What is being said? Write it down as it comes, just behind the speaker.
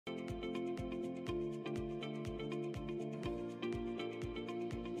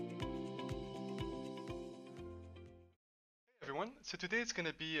everyone. So today it's going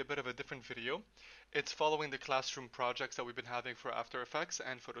to be a bit of a different video. It's following the classroom projects that we've been having for After Effects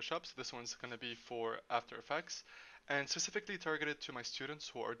and Photoshop. So this one's going to be for After Effects and specifically targeted to my students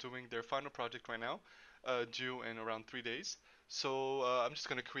who are doing their final project right now, due in around 3 days. So I'm just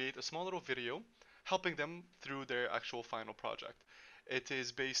going to create a small little video helping them through their actual final project. It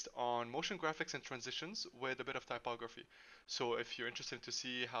is based on motion graphics and transitions with a bit of typography. So if you're interested to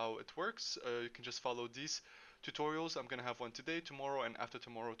see how it works, you can just follow these tutorials. I'm going to have one today, tomorrow, and after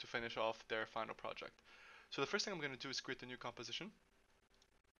tomorrow to finish off their final project. So the first thing I'm going to do is create a new composition.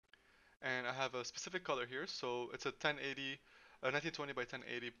 And I have a specific color here. So it's a 1920 by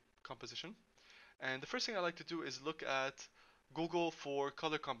 1080 composition. And the first thing I like to do is look at Google for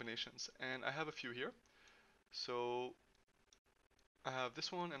color combinations. And I have a few here. So I have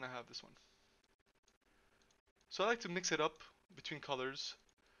this one and I have this one. So I like to mix it up between colors.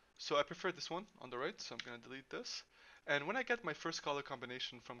 So I prefer this one on the right, so I'm going to delete this. And when I get my first color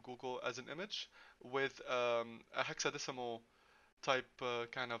combination from Google as an image with a hexadecimal type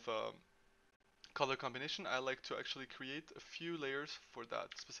kind of color combination, I like to actually create a few layers for that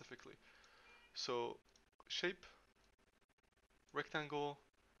specifically. So shape, rectangle,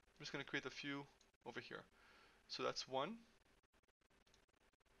 I'm just going to create a few over here. So that's one.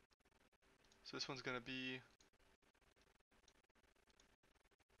 So this one's going to be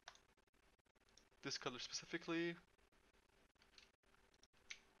this color specifically.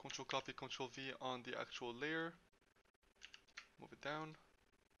 Control copy, Control V on the actual layer. Move it down.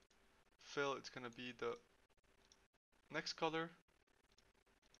 Fill, it's going to be the next color.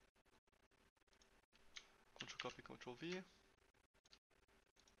 Control copy, Control V.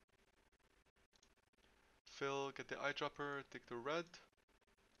 Fill, get the eyedropper, take the red.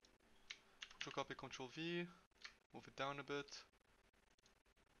 Control copy, Control V. Move it down a bit.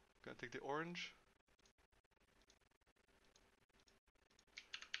 Gonna take the orange.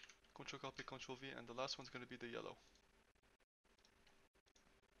 Control copy, Control V, and the last one's gonna be the yellow.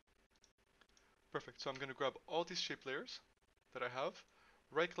 Perfect. So I'm gonna grab all these shape layers that I have,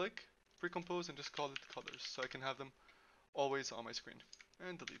 right click, pre-compose, and just call it colors so I can have them always on my screen.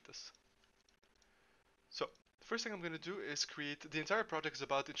 And delete this. So the first thing I'm going to do is create, the entire project is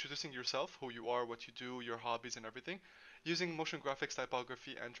about introducing yourself, who you are, what you do, your hobbies and everything, using motion graphics,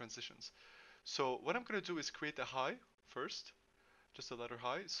 typography, and transitions. So what I'm going to do is create a hi first, just a letter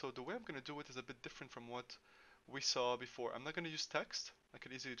hi. So the way I'm going to do it is a bit different from what we saw before. I'm not going to use text. I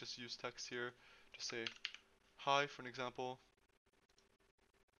could easily just use text here, just say hi for an example,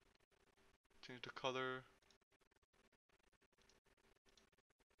 change the color.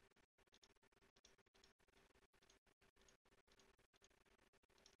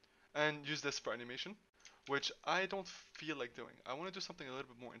 And use this for animation, which I don't feel like doing. I want to do something a little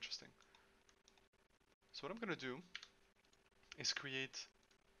bit more interesting. So what I'm going to do is create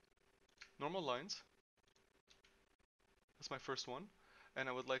normal lines. That's my first one. And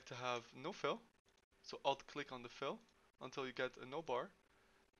I would like to have no fill. So alt click on the fill until you get a no bar.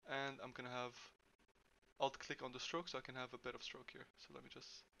 And I'm going to have alt click on the stroke so I can have a bit of stroke here. So let me just...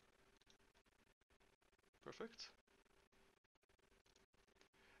 Perfect.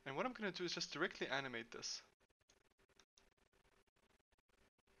 And what I'm going to do is just directly animate this.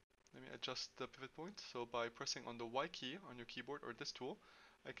 Let me adjust the pivot point. So by pressing on the Y key on your keyboard or this tool,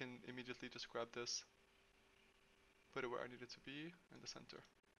 I can immediately just grab this, put it where I need it to be, in the center.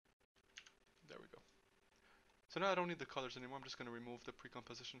 There we go. So now I don't need the colors anymore. I'm just going to remove the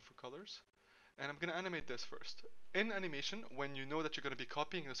pre-composition for colors. And I'm going to animate this first. In animation, when you know that you're going to be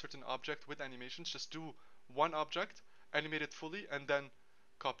copying a certain object with animations, just do one object, animate it fully, and then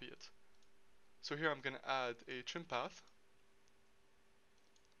copy it. So here I'm going to add a trim path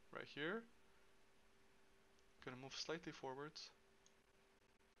right here. Going to move slightly forwards.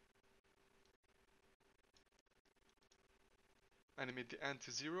 Animate the end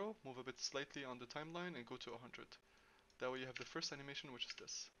to 0, move a bit slightly on the timeline, and go to 100. That way you have the first animation, which is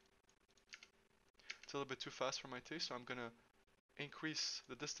this. It's a little bit too fast for my taste, so I'm going to increase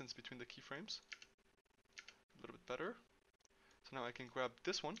the distance between the keyframes a little bit better. So now I can grab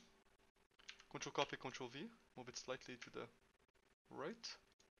this one, Control copy, Control V, move it slightly to the right.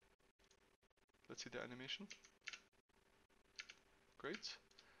 Let's see the animation. Great.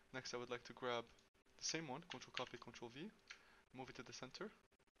 Next I would like to grab the same one, Control copy, Control V, move it to the center,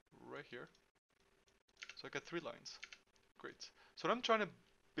 right here. So I got 3 lines. Great. So what I'm trying to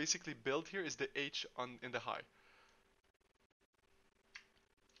basically build here is the H in the high.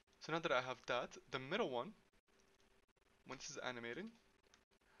 So now that I have that, the middle one, when this is animating,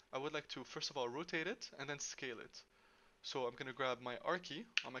 I would like to first of all rotate it and then scale it. So I'm going to grab my R key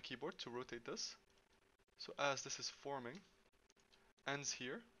on my keyboard to rotate this. So as this is forming, ends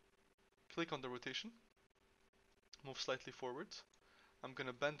here. Click on the rotation, move slightly forward. I'm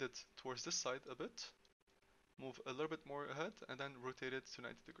gonna bend it towards this side a bit, move a little bit more ahead, and then rotate it to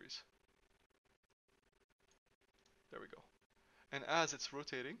 90 degrees. There we go. And as it's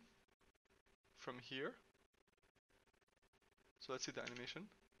rotating from here, so let's see the animation.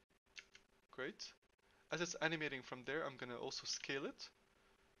 Great. As it's animating from there, I'm gonna also scale it.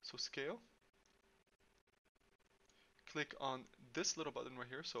 So scale. Click on this little button right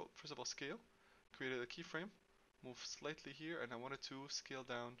here. So first of all, scale. Created a keyframe. Move slightly here, and I wanted to scale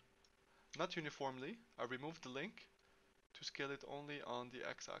down, not uniformly. I removed the link to scale it only on the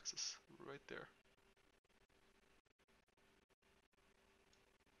x-axis, right there.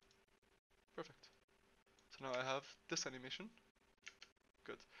 Perfect. So now I have this animation.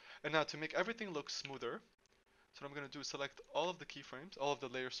 Good. And now to make everything look smoother, so what I'm going to do is select all of the keyframes, all of the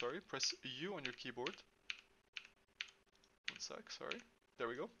layers, sorry. Press U on your keyboard. One sec, sorry. There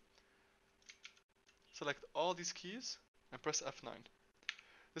we go. Select all these keys and press F9.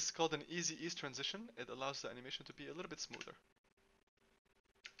 This is called an easy ease transition. It allows the animation to be a little bit smoother.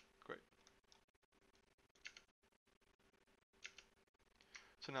 Great.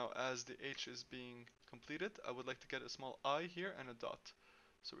 So now as the H is being completed, I would like to get a small I here and a dot.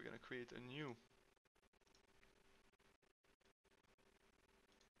 So we're going to create a new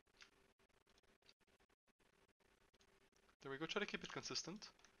there we go. Try to keep it consistent.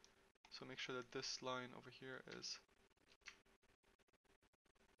 So make sure that this line over here is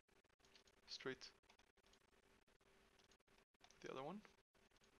straight. The other one.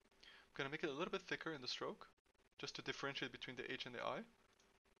 I'm going to make it a little bit thicker in the stroke, just to differentiate between the H and the I.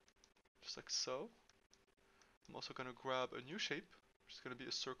 Just like so. I'm also going to grab a new shape, which is going to be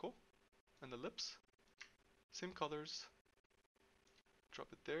a circle, and the lips. Same colors. Drop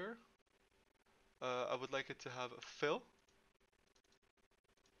it there. I would like it to have a fill,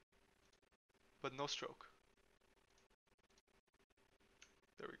 but no stroke.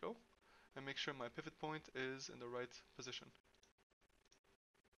 There we go. And make sure my pivot point is in the right position.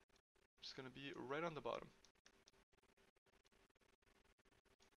 It's going to be right on the bottom.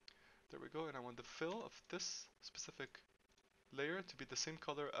 There we go, and I want the fill of this specific layer to be the same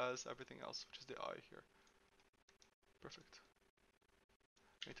color as everything else, which is the eye here. Perfect.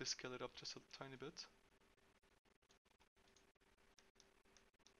 I need to scale it up just a tiny bit.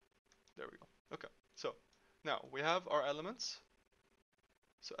 There we go. Okay, so now we have our elements.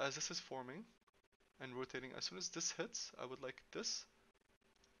 So as this is forming and rotating, as soon as this hits, I would like this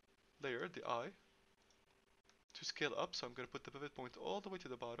layer, the eye, to scale up. So I'm going to put the pivot point all the way to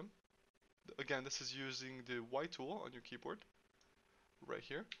the bottom. Again, this is using the Y tool on your keyboard, right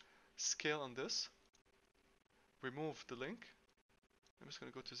here. Scale on this, remove the link. I'm just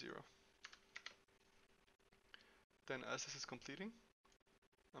going to go to 0. Then as this is completing,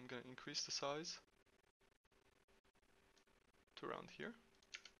 I'm going to increase the size to around here.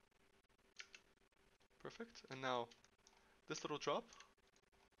 Perfect. And now this little drop,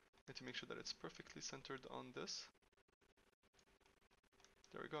 I need to make sure that it's perfectly centered on this.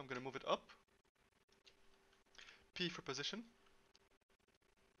 There we go. I'm going to move it up. P for position.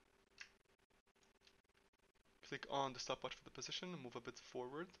 Click on the stopwatch for the position and move a bit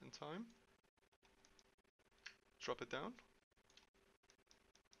forward in time. Drop it down.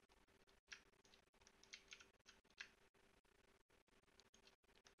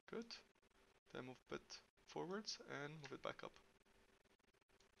 Good. Then move a bit forwards and move it back up.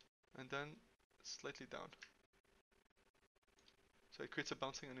 And then slightly down. So it creates a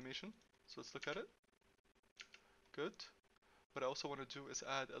bouncing animation. So let's look at it. Good. What I also want to do is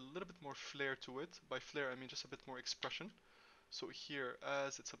add a little bit more flair to it. By flair I mean just a bit more expression. So here,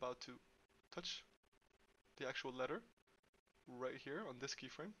 as it's about to touch the actual letter, right here on this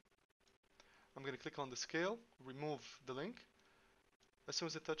keyframe, I'm going to click on the scale, remove the link. As soon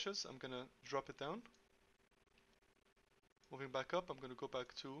as it touches, I'm going to drop it down. Moving back up, I'm going to go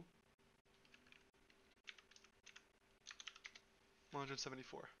back to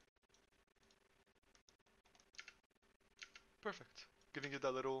 174. Perfect. Giving you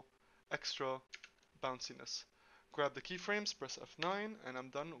that little extra bounciness. Grab the keyframes, press F9, and I'm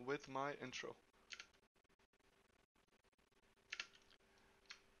done with my intro.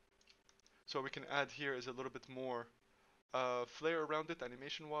 So what we can add here is a little bit more flair around it,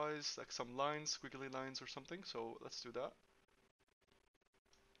 animation wise, like some lines, squiggly lines or something. So let's do that.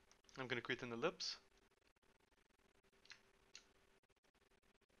 I'm going to create an ellipse.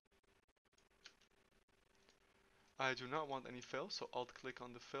 I do not want any fill, so Alt click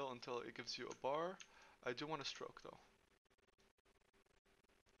on the fill until it gives you a bar. I do want a stroke though.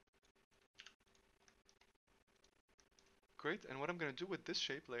 Great, and what I'm going to do with this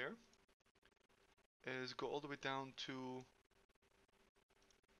shape layer is go all the way down to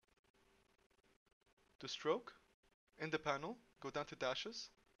the stroke. In the panel, go down to dashes,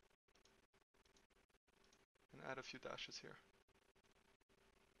 and add a few dashes here.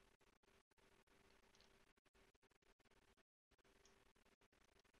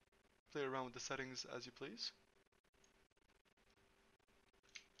 Play around with the settings as you please.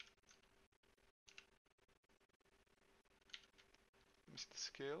 Let me see the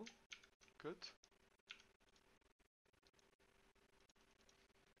scale. Good.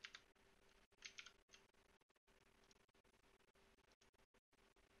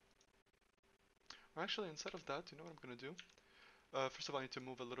 Actually, instead of that, you know what I'm going to do? First of all, I need to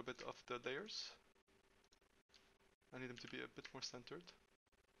move a little bit of the layers. I need them to be a bit more centered.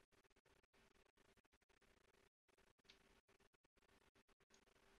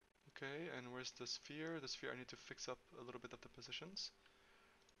 Okay, and where's the sphere? The sphere, I need to fix up a little bit of the positions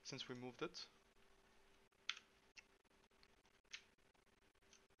since we moved it.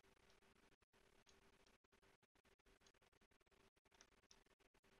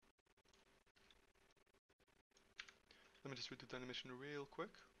 Let me just redo the animation real quick.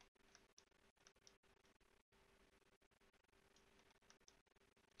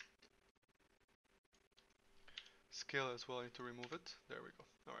 Scale as well, I need to remove it. There we go.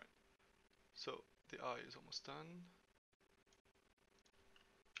 Alright. So the eye is almost done.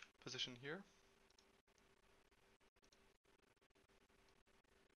 Position here.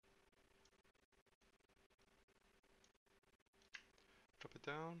 Drop it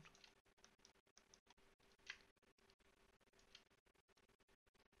down.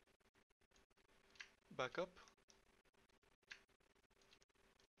 Back up.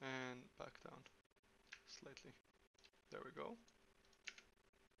 And back down. Slightly. There we go.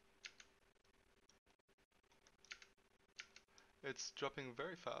 It's dropping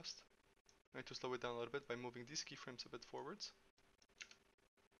very fast. I need to slow it down a little bit by moving these keyframes a bit forwards.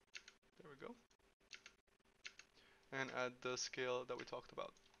 There we go. And add the scale that we talked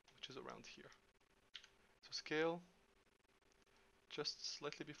about, which is around here. So scale, just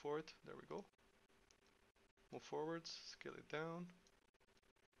slightly before it, there we go. Move forwards, scale it down,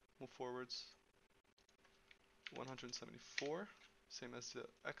 move forwards, 174, same as the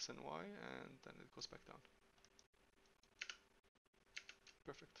X and Y, and then it goes back down.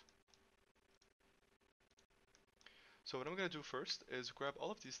 Perfect. So what I'm going to do first is grab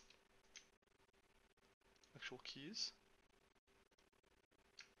all of these actual keys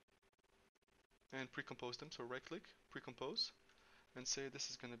and pre-compose them. So right click, pre-compose, and say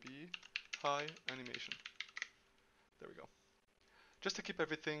this is going to be high animation. There we go. Just to keep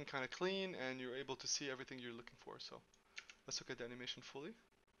everything kind of clean and you're able to see everything you're looking for. So let's look at the animation fully.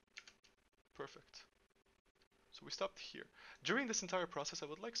 Perfect. So we stopped here. During this entire process, I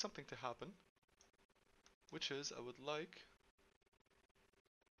would like something to happen, which is I would like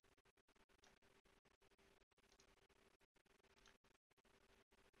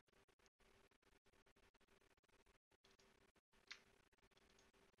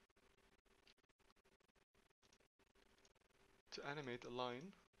to animate a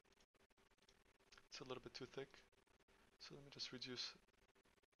line. It's a little bit too thick, so let me just reduce.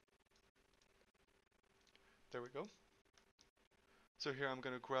 There we go. So here I'm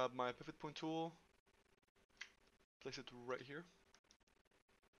going to grab my pivot point tool, place it right here.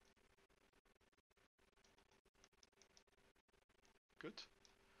 Good.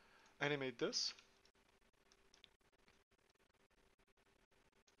 Animate this.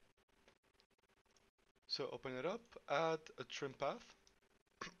 So open it up, add a trim path.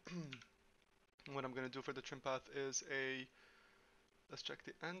 What I'm going to do for the trim path is let's check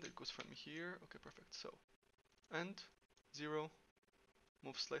the end, it goes from here. Okay, perfect. So end, 0,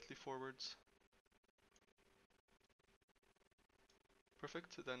 move slightly forwards.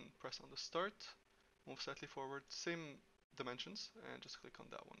 Perfect, then press on the start, move slightly forward, same dimensions, and just click on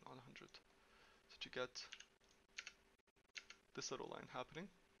that one on 100. So you get this little line happening.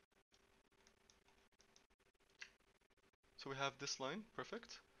 So we have this line,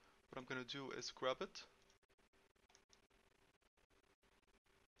 perfect. What I'm going to do is grab it,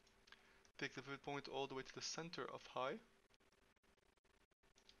 take the pivot point all the way to the center of high.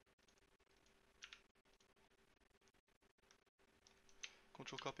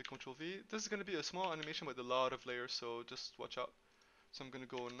 Control copy, Control V. This is going to be a small animation with a lot of layers, so just watch out. So I'm going to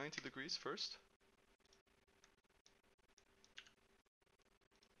go 90 degrees first.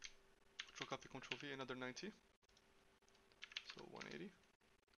 Control copy, Control V, another 90. So 180.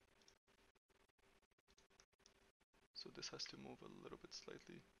 So this has to move a little bit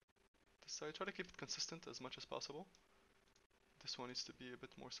slightly this side. Try to keep it consistent as much as possible. This one needs to be a bit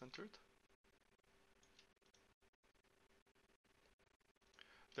more centered.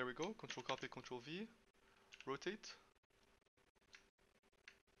 There we go. Control copy, Control V, rotate.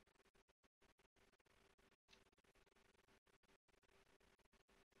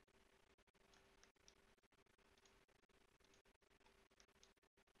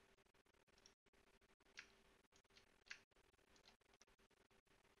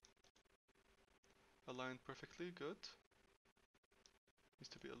 Aligned perfectly, good. Needs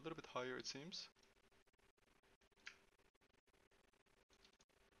to be a little bit higher, it seems.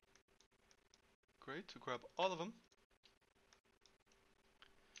 Great, to grab all of them.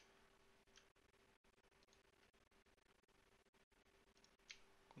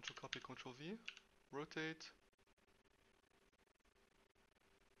 Control copy, Control V, rotate.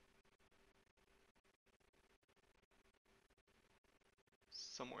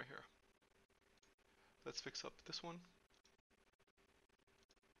 Somewhere here. Let's fix up this one.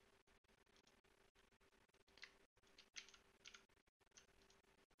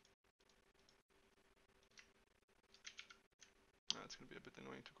 It's going to be a bit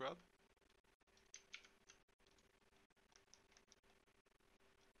annoying to grab.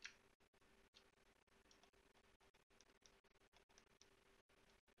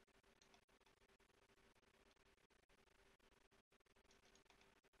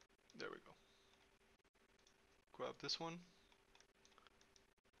 There we go. Grab this one.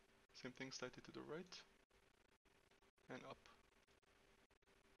 Same thing, slightly to the right. And up.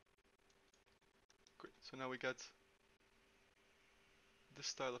 Great, so now we get this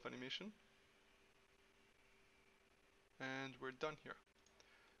style of animation. And we're done here.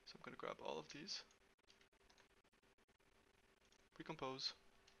 So I'm going to grab all of these. Recompose.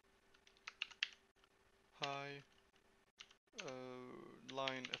 High.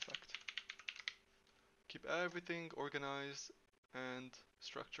 Line effect. Keep everything organized and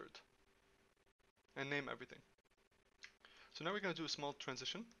structured. And name everything. So now we're going to do a small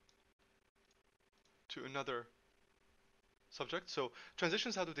transition to another subject. So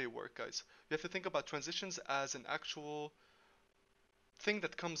transitions, how do they work, guys? You have to think about transitions as an actual thing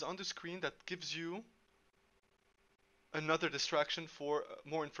that comes on the screen that gives you another distraction for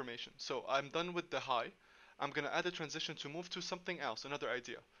more information. So I'm done with the high. I'm going to add a transition to move to something else, another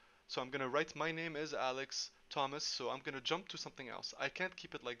idea. So I'm going to write my name is Alex Thomas, so I'm going to jump to something else. I can't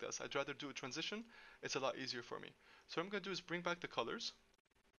keep it like this. I'd rather do a transition. It's a lot easier for me. So what I'm going to do is bring back the colors.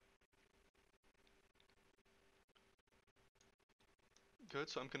 Good,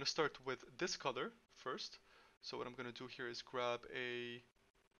 so I'm going to start with this color first. So what I'm going to do here is grab a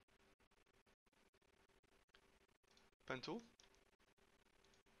pen tool.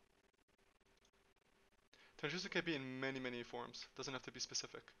 Transition can be in many forms. Doesn't have to be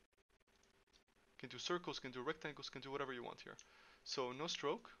specific. You can do circles, you can do rectangles, you can do whatever you want here. So no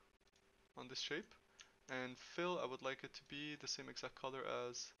stroke on this shape. And fill, I would like it to be the same exact color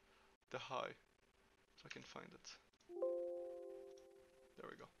as the high. So I can find it. There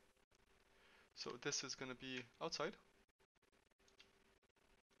we go. So this is going to be outside.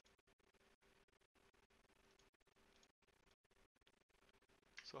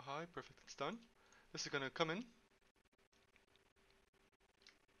 So high, perfect, it's done. This is going to come in.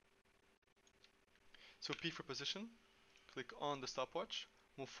 So P for position. Click on the stopwatch.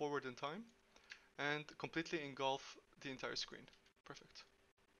 Move forward in time. And completely engulf the entire screen. Perfect.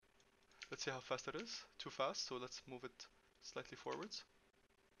 Let's see how fast that is. Too fast, so let's move it slightly forwards.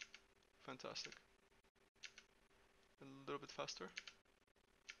 Fantastic. A little bit faster.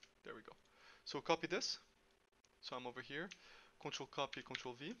 There we go. So copy this. So I'm over here. Control copy,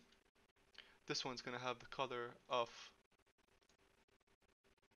 Control V. This one's going to have the color of...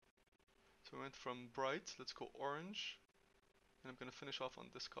 So we went from bright, let's go orange. And I'm going to finish off on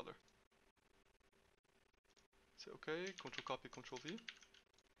this color. Say OK, Control copy, Control V.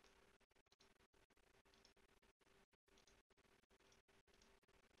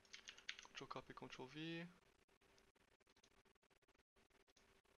 Control copy, Control V.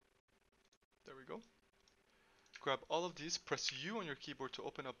 There we go. Grab all of these, press U on your keyboard to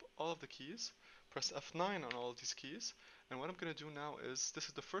open up all of the keys. Press F9 on all of these keys. And what I'm going to do now is, this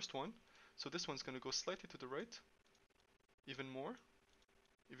is the first one. So this one's going to go slightly to the right. Even more,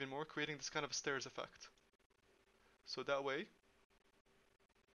 creating this kind of a stairs effect. So that way,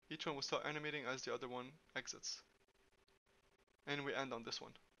 each one will start animating as the other one exits. And we end on this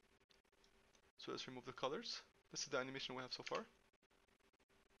one. So let's remove the colors. This is the animation we have so far.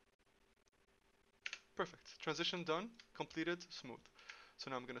 Perfect. Transition done, completed, smooth. So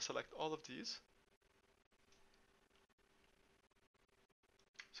now I'm going to select all of these.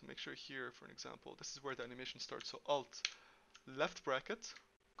 So make sure here, for an example, this is where the animation starts. So Alt, left bracket,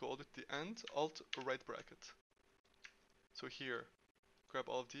 go all the way to the end, alt right bracket. So here, grab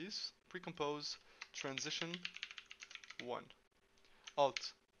all of these, pre-compose, transition 1.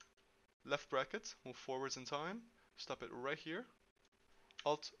 Alt left bracket, move forwards in time, stop it right here,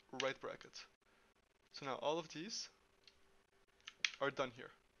 alt right bracket. So now all of these are done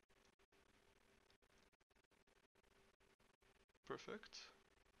here. Perfect.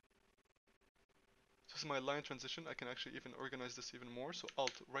 So this is my line transition. I can actually even organize this even more. So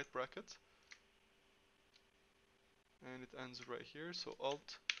alt right bracket. And it ends right here. So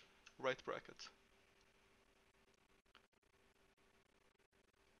alt right bracket.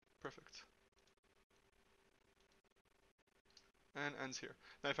 Perfect. And ends here.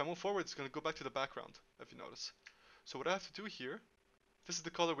 Now if I move forward, it's going to go back to the background, if you notice. So what I have to do here, this is the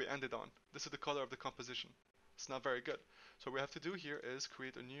color we ended on. This is the color of the composition. It's not very good. So what we have to do here is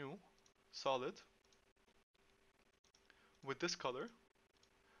create a new solid with this color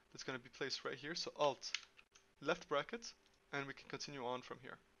that's going to be placed right here. So alt left bracket, and we can continue on from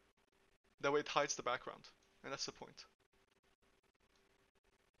here. That way it hides the background, and that's the point.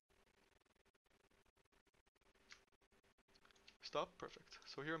 Stop, perfect.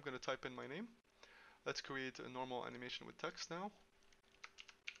 So here I'm going to type in my name. Let's create a normal animation with text now.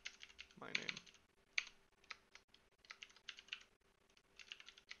 My name.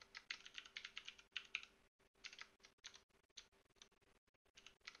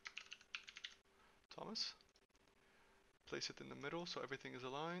 Thomas. Place it in the middle so everything is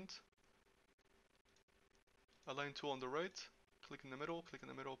aligned. Align tool on the right. Click in the middle,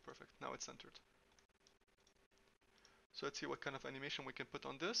 perfect. Now it's centered. So let's see what kind of animation we can put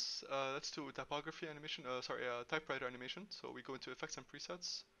on this. Let's do typography animation, typewriter animation. So we go into effects and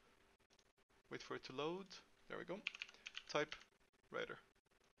presets. Wait for it to load. There we go. Typewriter.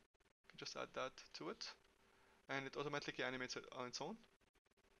 Just add that to it. And it automatically animates it on its own.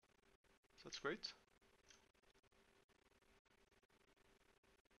 So that's great.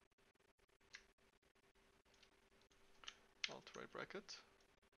 Alt right bracket.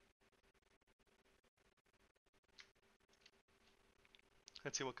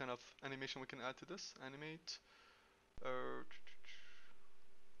 Let's see what kind of animation we can add to this. Animate. What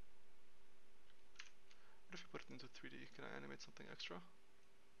if we put it into 3D? Can I animate something extra?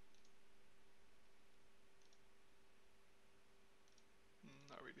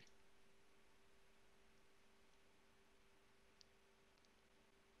 Not really.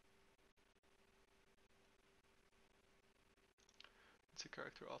 Let's see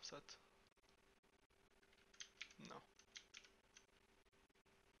character offset. No.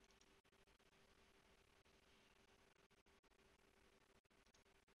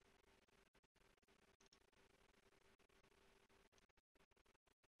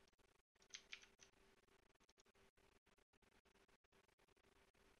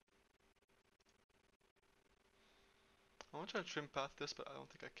 I want to try to trim path this, but I don't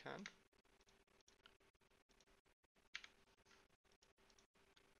think I can.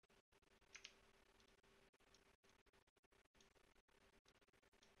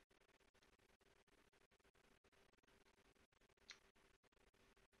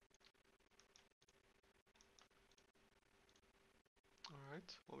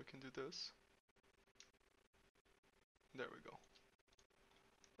 Alright, well we can do this. There we go.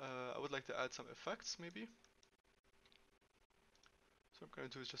 I would like to add some effects maybe. So what I'm going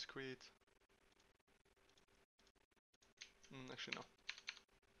to do is just create... actually no.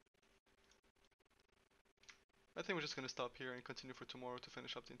 I think we're just going to stop here and continue for tomorrow to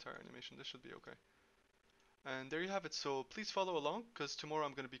finish up the entire animation. This should be okay. And there you have it. So please follow along, because tomorrow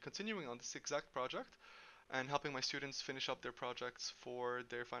I'm going to be continuing on this exact project and helping my students finish up their projects for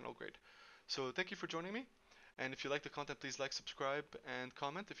their final grade. So thank you for joining me. And if you like the content, please like, subscribe, and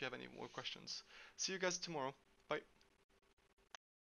comment if you have any more questions. See you guys tomorrow. Bye.